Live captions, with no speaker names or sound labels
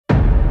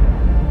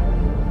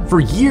For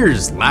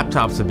years,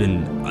 laptops have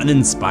been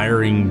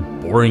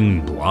uninspiring,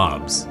 boring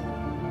blobs.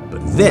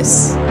 But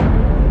this,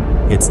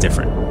 it's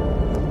different.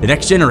 The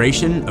next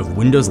generation of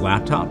Windows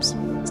laptops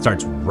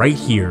starts right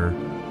here,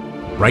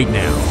 right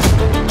now.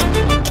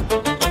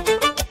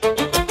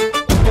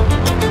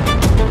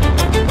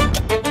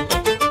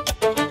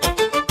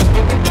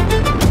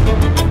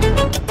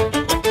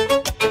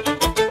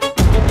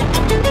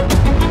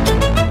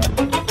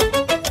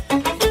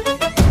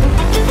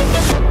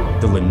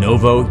 The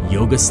Lenovo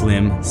Yoga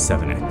Slim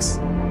 7X.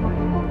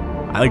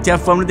 I like to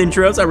have fun with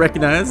intros, I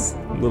recognize.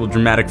 A little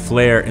dramatic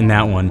flair in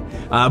that one.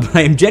 But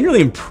I am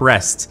genuinely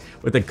impressed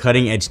with the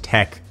cutting edge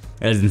tech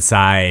that is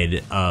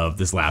inside of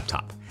this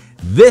laptop.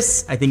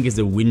 This, I think, is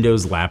the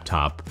Windows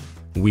laptop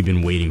we've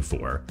been waiting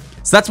for.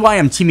 So that's why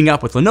I'm teaming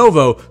up with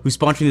Lenovo, who's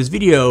sponsoring this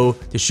video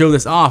to show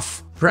this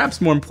off.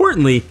 Perhaps more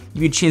importantly,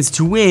 you get a chance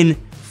to win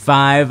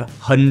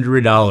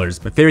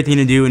 $500. My favorite thing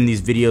to do in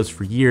these videos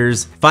for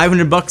years.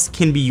 500 bucks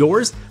can be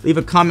yours. Leave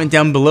a comment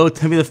down below.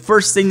 Tell me the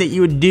first thing that you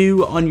would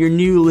do on your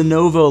new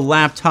Lenovo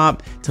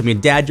laptop. Tell me a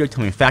dad joke,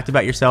 tell me a fact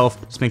about yourself.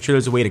 Just make sure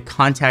there's a way to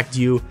contact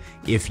you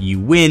if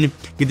you win.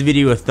 Give the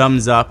video a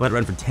thumbs up. Let it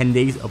run for 10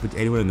 days, open to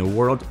anyone in the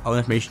world. All the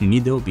information you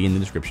need though will be in the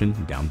description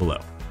down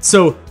below.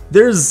 So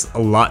there's a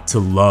lot to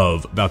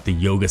love about the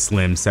Yoga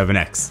Slim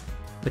 7X.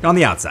 Like on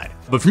the outside.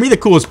 But for me, the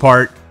coolest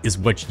part is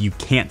what you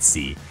can't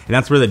see. And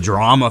that's where the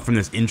drama from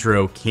this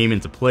intro came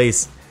into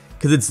place,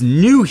 because it's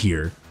new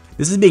here.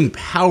 This is being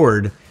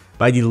powered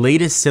by the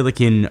latest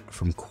silicon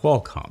from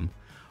Qualcomm.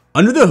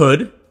 Under the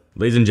hood,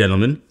 ladies and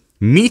gentlemen,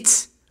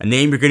 meet a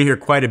name you're gonna hear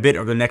quite a bit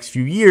over the next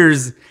few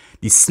years,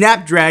 the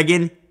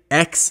Snapdragon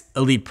X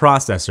Elite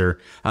processor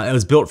that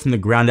was built from the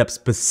ground up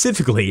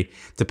specifically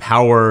to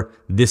power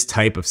this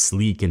type of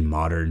sleek and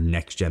modern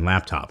next-gen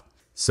laptop.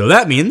 So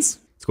that means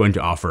it's going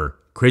to offer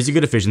crazy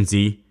good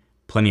efficiency,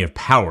 plenty of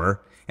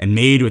power, and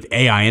made with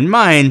AI in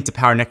mind to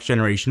power next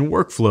generation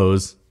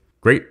workflows.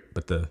 Great,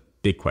 but the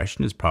big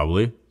question is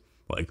probably,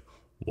 like,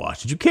 why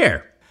should you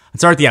care? Let's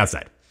start at the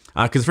outside,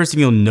 because the first thing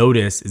you'll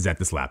notice is that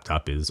this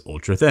laptop is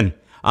ultra thin.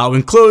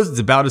 When closed, it's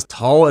about as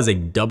tall as a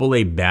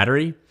AA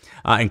battery,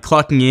 and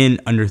clocking in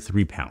under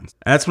 3 pounds.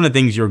 And that's one of the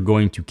things you're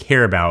going to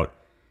care about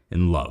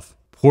and love.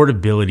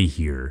 Portability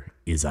here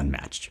is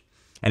unmatched.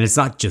 And it's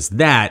not just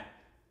that,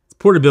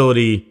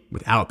 portability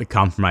without the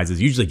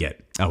compromises you usually get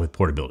with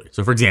portability.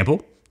 So for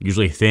example,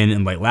 usually thin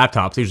and light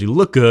laptops usually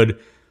look good.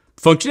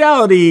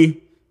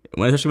 Functionality,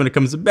 especially when it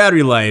comes to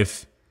battery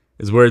life,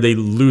 is where they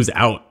lose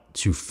out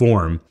to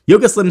form.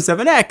 Yoga Slim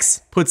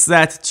 7X puts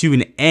that to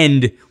an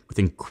end with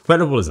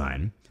incredible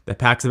design that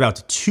packs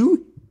about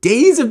 2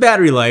 days of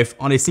battery life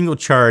on a single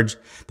charge,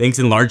 thanks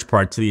in large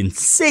part to the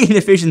insane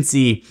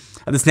efficiency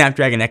of the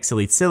Snapdragon X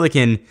Elite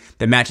silicon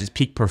that matches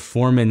peak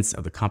performance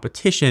of the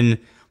competition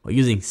while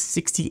using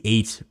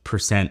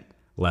 68%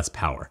 less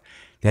power.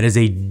 That is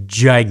a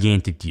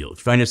gigantic deal. If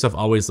you find yourself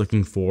always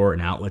looking for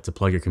an outlet to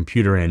plug your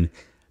computer in,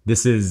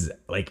 this is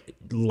like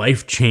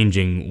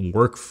life-changing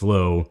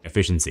workflow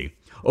efficiency.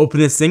 Open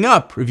this thing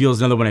up reveals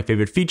another one of my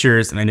favorite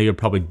features, and I know you'll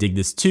probably dig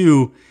this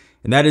too,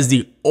 and that is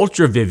the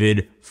ultra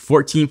vivid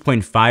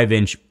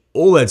 14.5-inch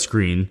OLED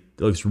screen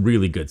that looks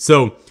really good.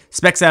 So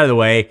specs out of the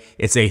way,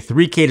 it's a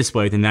 3K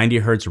display with a 90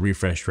 Hz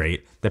refresh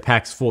rate that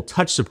packs full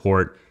touch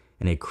support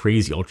and a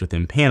crazy ultra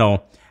thin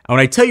panel. And when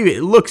I tell you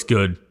it looks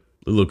good,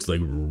 it looks like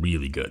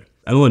really good.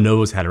 I know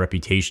Lenovo's had a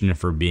reputation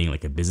for being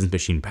like a business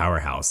machine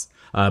powerhouse,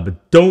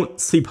 but don't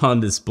sleep on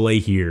the display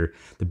here.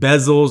 The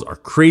bezels are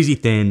crazy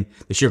thin.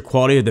 The sheer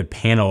quality of the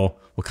panel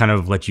will kind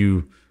of let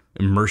you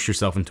immerse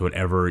yourself into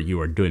whatever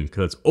you are doing.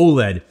 Because it's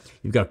OLED,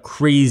 you've got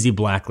crazy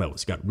black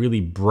levels. You've got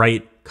really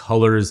bright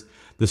colors.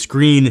 The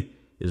screen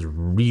is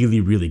really,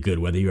 really good,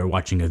 whether you are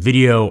watching a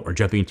video or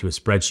jumping into a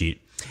spreadsheet.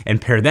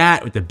 And pair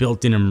that with the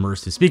built-in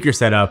immersive speaker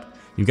setup,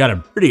 you've got a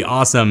pretty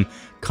awesome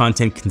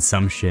content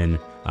consumption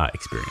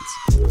experience.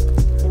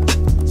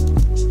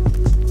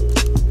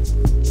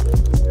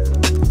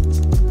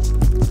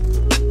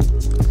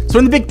 So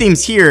one of the big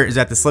themes here is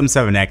that the Slim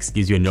 7X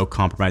gives you a no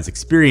compromise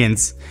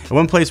experience. And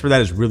one place where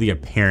that is really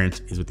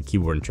apparent is with the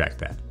keyboard and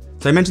trackpad.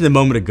 So I mentioned a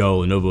moment ago,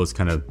 Lenovo is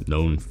kind of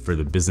known for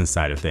the business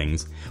side of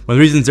things. One of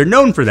the reasons they're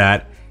known for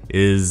that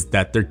is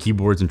that their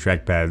keyboards and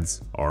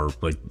trackpads are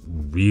like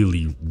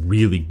really,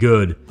 really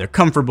good. They're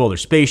comfortable, they're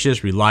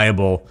spacious,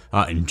 reliable,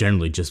 and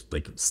generally just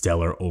like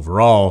stellar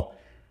overall.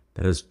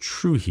 That is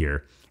true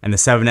here. And the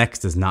 7X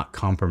does not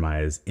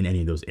compromise in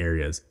any of those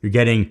areas. You're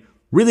getting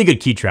really good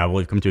key travel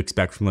you've come to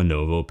expect from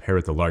Lenovo, paired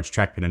with a large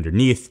trackpad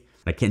underneath.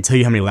 I can't tell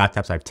you how many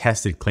laptops I've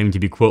tested claiming to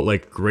be, quote,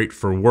 like great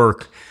for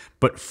work,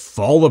 but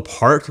fall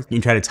apart when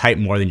you try to type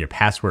more than your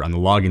password on the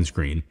login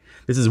screen.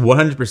 This is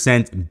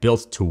 100%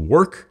 built to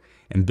work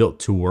and built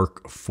to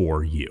work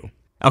for you.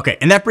 Okay,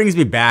 and that brings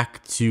me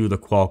back to the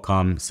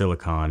Qualcomm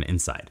silicon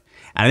inside.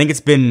 And I think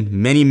it's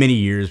been many, many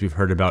years we've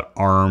heard about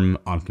ARM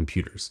on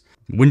computers.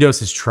 Windows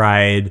has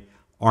tried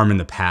ARM in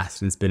the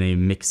past and it's been a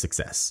mixed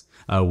success.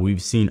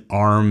 We've seen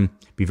ARM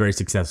be very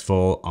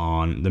successful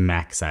on the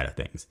Mac side of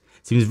things.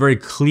 It seems very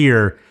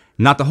clear,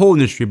 not the whole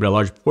industry, but a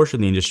large portion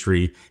of the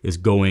industry is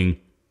going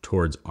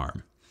towards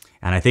ARM.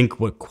 And I think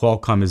what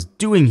Qualcomm is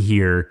doing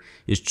here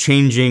is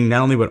changing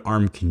not only what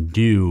ARM can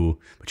do,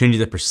 but changing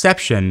the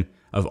perception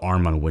of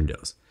ARM on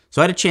Windows.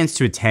 So I had a chance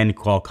to attend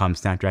Qualcomm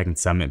Snapdragon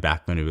Summit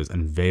back when it was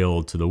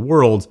unveiled to the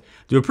world,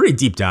 do a pretty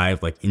deep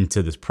dive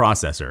into this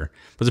processor.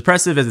 But as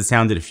impressive as it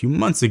sounded a few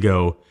months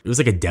ago, it was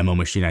like a demo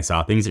machine I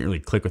saw. Things didn't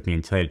really click with me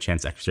until I had a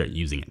chance to actually start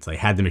using it. So I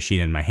had the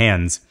machine in my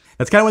hands.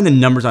 That's kind of when the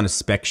numbers on a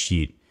spec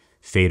sheet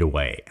fade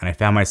away. And I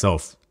found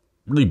myself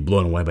really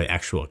blown away by the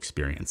actual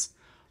experience.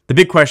 The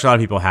big question a lot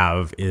of people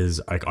have is,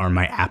 are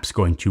my apps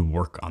going to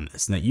work on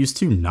this? And that used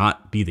to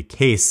not be the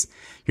case.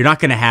 You're not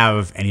going to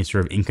have any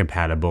sort of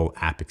incompatible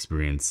app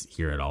experience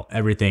here at all.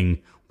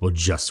 Everything will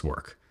just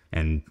work.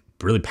 And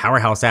really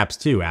powerhouse apps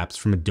too. Apps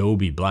from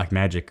Adobe,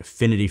 Blackmagic,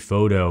 Affinity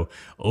Photo,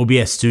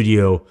 OBS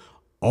Studio,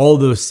 all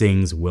those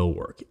things will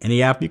work.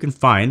 Any app you can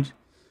find,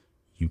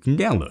 you can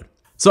download.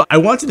 So I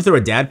wanted to throw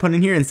a dad pun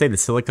in here and say that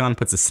Silicon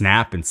puts a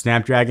snap in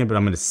Snapdragon, but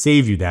I'm going to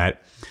save you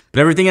that. But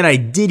everything that I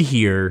did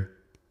here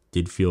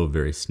did feel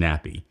very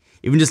snappy.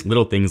 Even just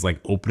little things like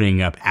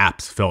opening up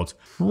apps felt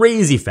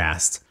crazy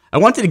fast. I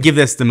wanted to give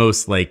this the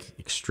most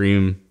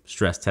extreme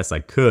stress test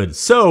I could.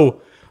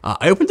 So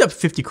I opened up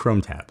 50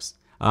 Chrome tabs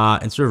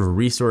and sort of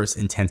resource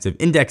intensive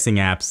indexing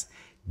apps.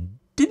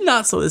 Did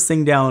not slow this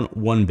thing down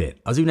one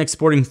bit. I was even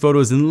exporting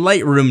photos in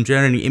Lightroom,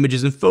 generating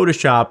images in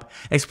Photoshop,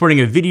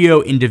 exporting a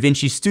video in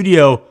DaVinci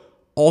Studio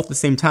all at the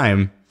same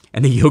time.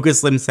 And the Yoga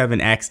Slim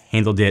 7X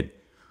handled it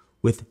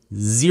with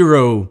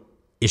zero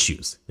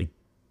issues.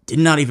 Did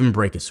not even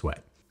break a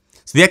sweat.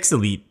 So the X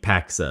Elite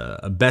packs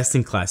a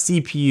best-in-class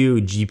CPU,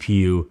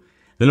 GPU.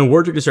 Then a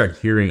word you're gonna start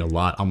hearing a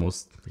lot,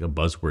 almost like a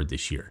buzzword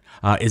this year,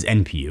 is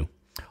NPU.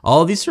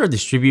 All of these sort of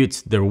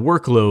distribute their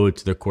workload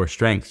to their core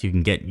strengths so you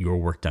can get your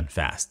work done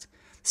fast.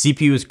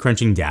 CPU is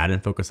crunching data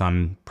and focus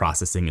on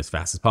processing as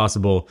fast as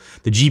possible.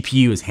 The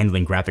GPU is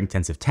handling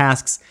graphic-intensive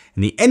tasks,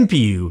 and the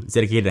NPU is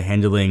dedicated to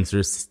handling sort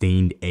of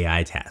sustained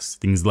AI tasks.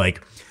 Things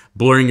like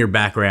blurring your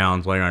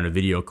background while you're on a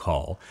video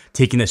call,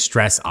 taking the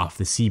stress off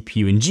the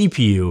CPU and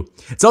GPU.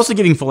 It's also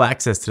giving full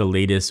access to the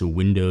latest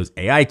Windows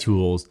AI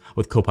tools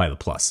with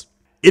Copilot+.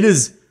 It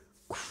is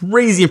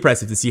crazy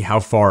impressive to see how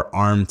far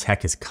ARM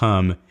tech has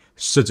come in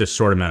such a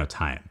short amount of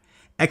time.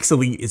 X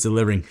Elite is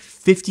delivering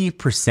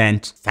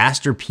 50%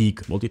 faster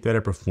peak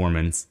multi-threaded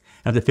performance,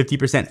 and up to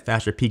 50%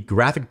 faster peak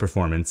graphic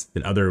performance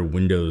than other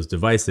Windows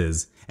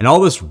devices. And all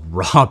this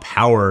raw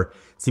power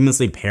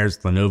seamlessly pairs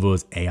with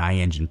Lenovo's AI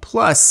Engine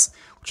Plus,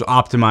 which will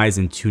optimize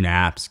and tune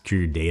apps,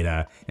 secure your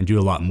data, and do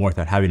a lot more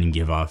without having to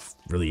give off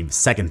really a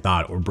second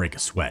thought or break a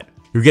sweat.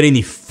 You're getting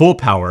the full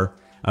power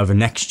of a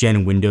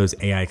next-gen Windows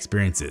AI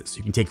experiences.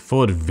 You can take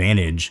full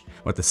advantage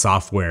of what the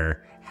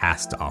software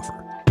has to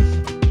offer.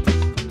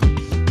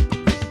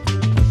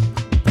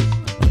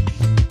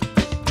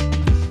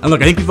 And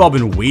look, I think we've all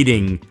been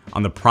waiting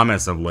on the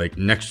promise of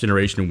next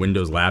generation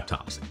Windows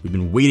laptops. We've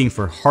been waiting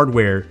for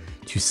hardware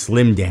to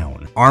slim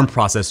down, ARM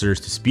processors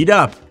to speed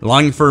up,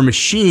 longing for a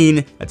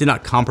machine that did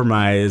not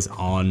compromise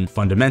on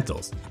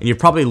fundamentals. And you've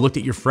probably looked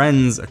at your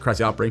friends across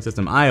the operating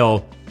system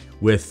aisle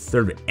with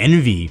sort of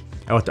envy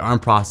at what the ARM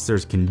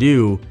processors can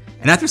do.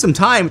 And after some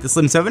time with the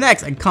Slim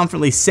 7X, I can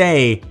confidently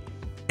say,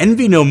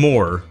 envy no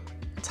more.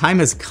 Time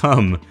has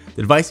come.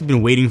 The device you've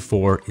been waiting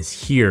for is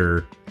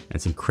here, and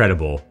it's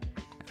incredible.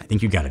 I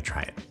think you gotta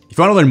try it. If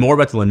you want to learn more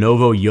about the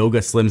Lenovo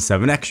Yoga Slim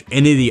 7X, or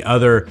any of the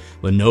other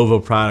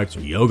Lenovo products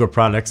or Yoga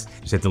products,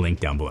 just hit the link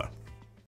down below.